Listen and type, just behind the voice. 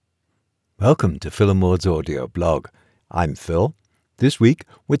Welcome to Phil and Maud's audio blog. I'm Phil. This week,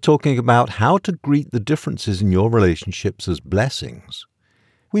 we're talking about how to greet the differences in your relationships as blessings.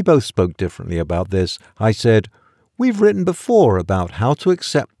 We both spoke differently about this. I said, we've written before about how to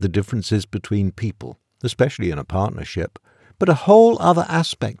accept the differences between people, especially in a partnership, but a whole other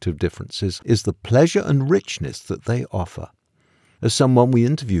aspect of differences is the pleasure and richness that they offer. As someone we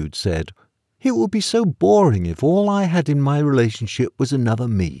interviewed said, it would be so boring if all I had in my relationship was another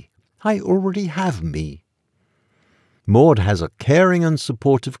me. I already have me. Maud has a caring and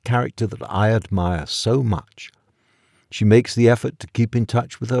supportive character that I admire so much. She makes the effort to keep in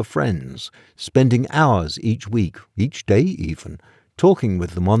touch with her friends, spending hours each week, each day even, talking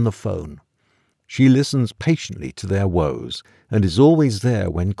with them on the phone. She listens patiently to their woes and is always there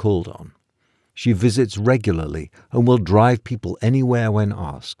when called on. She visits regularly and will drive people anywhere when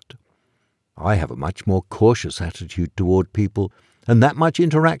asked. I have a much more cautious attitude toward people, and that much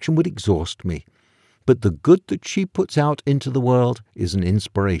interaction would exhaust me. But the good that she puts out into the world is an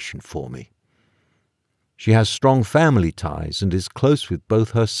inspiration for me. She has strong family ties and is close with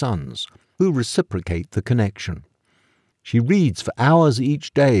both her sons, who reciprocate the connection. She reads for hours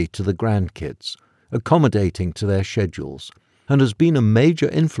each day to the grandkids, accommodating to their schedules, and has been a major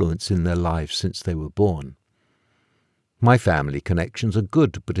influence in their lives since they were born. My family connections are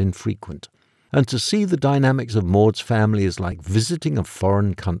good but infrequent, and to see the dynamics of Maud's family is like visiting a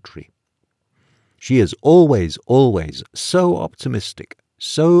foreign country. She is always so optimistic,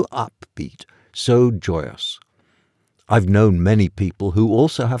 so upbeat, so joyous. I've known many people who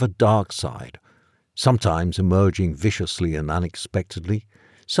also have a dark side, sometimes emerging viciously and unexpectedly,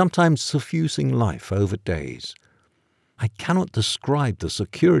 sometimes suffusing life over days. I cannot describe the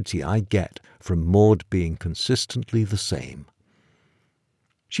security I get from Maud being consistently the same.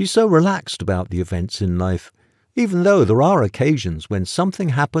 She's so relaxed about the events in life, even though there are occasions when something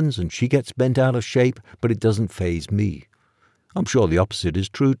happens and she gets bent out of shape, but it doesn't faze me. I'm sure the opposite is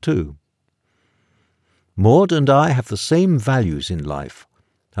true too. Maud and I have the same values in life,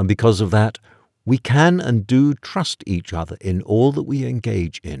 and because of that, we can and do trust each other in all that we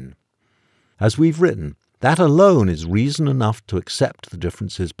engage in. As we've written, that alone is reason enough to accept the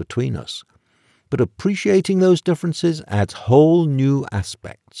differences between us. But appreciating those differences adds whole new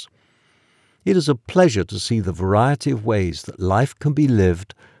aspects. It is a pleasure to see the variety of ways that life can be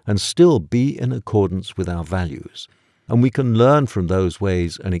lived and still be in accordance with our values, and we can learn from those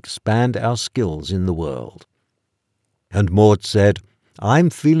ways and expand our skills in the world. And Maud said, I'm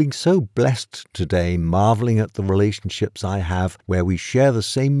feeling so blessed today, marveling at the relationships I have where we share the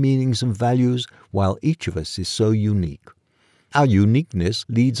same meanings and values while each of us is so unique. Our uniqueness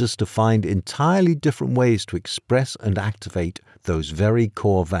leads us to find entirely different ways to express and activate those very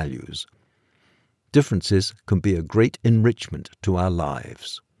core values. Differences can be a great enrichment to our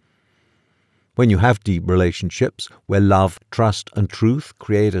lives. When you have deep relationships where love, trust, and truth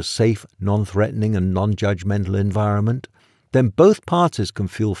create a safe, non-threatening, and non-judgmental environment, then both parties can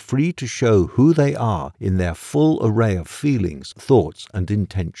feel free to show who they are in their full array of feelings, thoughts, and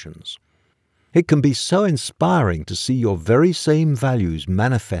intentions. It can be so inspiring to see your very same values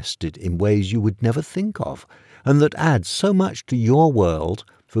manifested in ways you would never think of, and that add so much to your world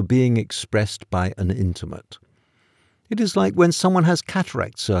for being expressed by an intimate. It is like when someone has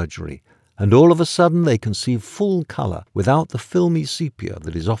cataract surgery, and all of a sudden they can see full color without the filmy sepia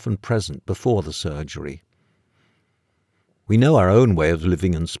that is often present before the surgery. We know our own way of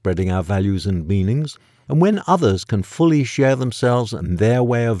living and spreading our values and meanings, and when others can fully share themselves and their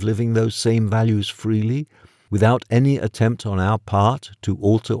way of living those same values freely, without any attempt on our part to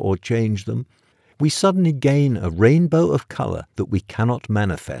alter or change them, we suddenly gain a rainbow of color that we cannot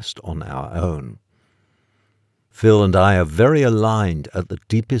manifest on our own. Phil and I are very aligned at the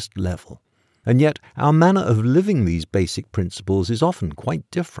deepest level, and yet our manner of living these basic principles is often quite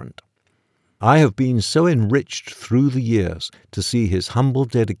different. I have been so enriched through the years to see his humble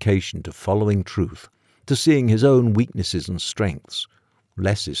dedication to following truth, to seeing his own weaknesses and strengths,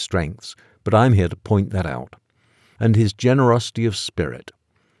 less his strengths, but I'm here to point that out, and his generosity of spirit.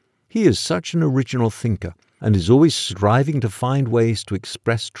 He is such an original thinker and is always striving to find ways to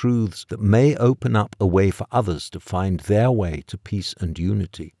express truths that may open up a way for others to find their way to peace and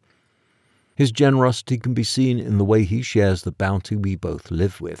unity. His generosity can be seen in the way he shares the bounty we both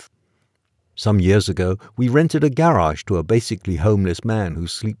live with. Some years ago, we rented a garage to a basically homeless man who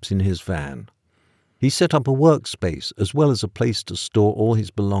sleeps in his van. He set up a workspace as well as a place to store all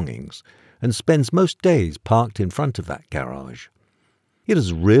his belongings, and spends most days parked in front of that garage. It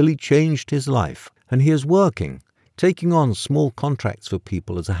has really changed his life, and he is working, taking on small contracts for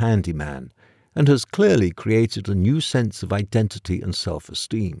people as a handyman, and has clearly created a new sense of identity and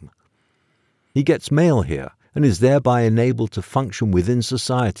self-esteem. He gets mail here and is thereby enabled to function within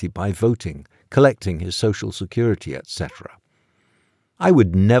society by voting, collecting his social security, etc. I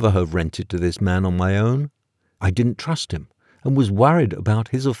would never have rented to this man on my own. I didn't trust him and was worried about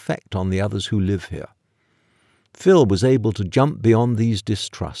his effect on the others who live here. Phil was able to jump beyond these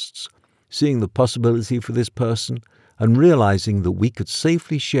distrusts, seeing the possibility for this person and realizing that we could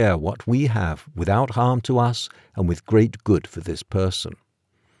safely share what we have without harm to us and with great good for this person.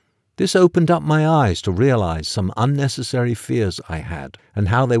 This opened up my eyes to realize some unnecessary fears I had and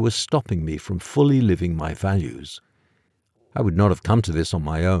how they were stopping me from fully living my values. I would not have come to this on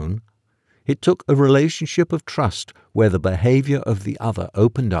my own. It took a relationship of trust where the behavior of the other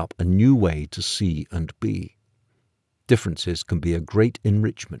opened up a new way to see and be. Differences can be a great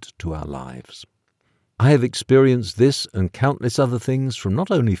enrichment to our lives. I have experienced this and countless other things from not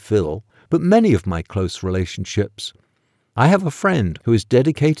only Phil, but many of my close relationships. I have a friend who is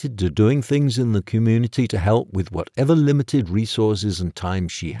dedicated to doing things in the community to help with whatever limited resources and time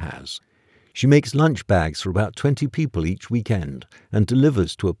she has. She makes lunch bags for about 20 people each weekend and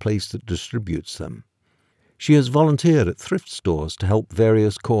delivers to a place that distributes them. She has volunteered at thrift stores to help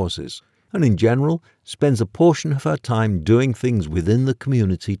various causes, and in general spends a portion of her time doing things within the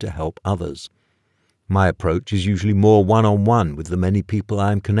community to help others. My approach is usually more one-on-one with the many people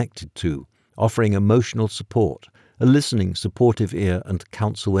I am connected to, offering emotional support, a listening, supportive ear, and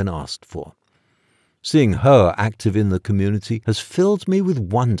counsel when asked for. Seeing her active in the community has filled me with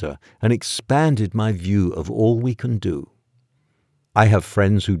wonder and expanded my view of all we can do. I have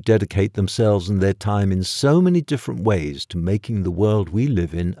friends who dedicate themselves and their time in so many different ways to making the world we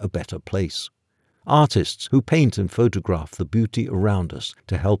live in a better place. Artists who paint and photograph the beauty around us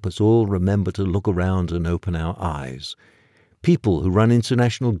to help us all remember to look around and open our eyes. People who run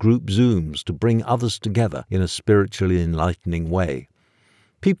international group Zooms to bring others together in a spiritually enlightening way.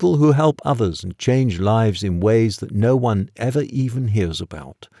 People who help others and change lives in ways that no one ever even hears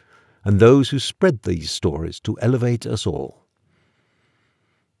about. And those who spread these stories to elevate us all.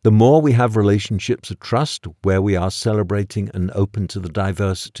 The more we have relationships of trust where we are celebrating and open to the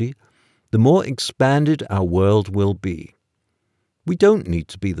diversity, the more expanded our world will be. We don't need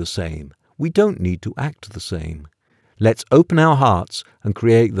to be the same. We don't need to act the same. Let's open our hearts and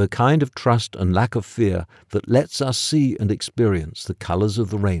create the kind of trust and lack of fear that lets us see and experience the colors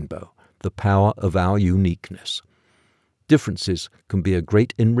of the rainbow, the power of our uniqueness. Differences can be a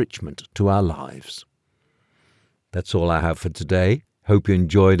great enrichment to our lives. That's all I have for today. Hope you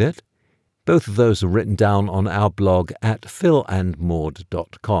enjoyed it. Both of those are written down on our blog at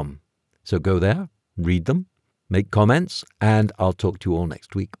philandmaud.com. So go there, read them, make comments, and I'll talk to you all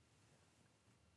next week.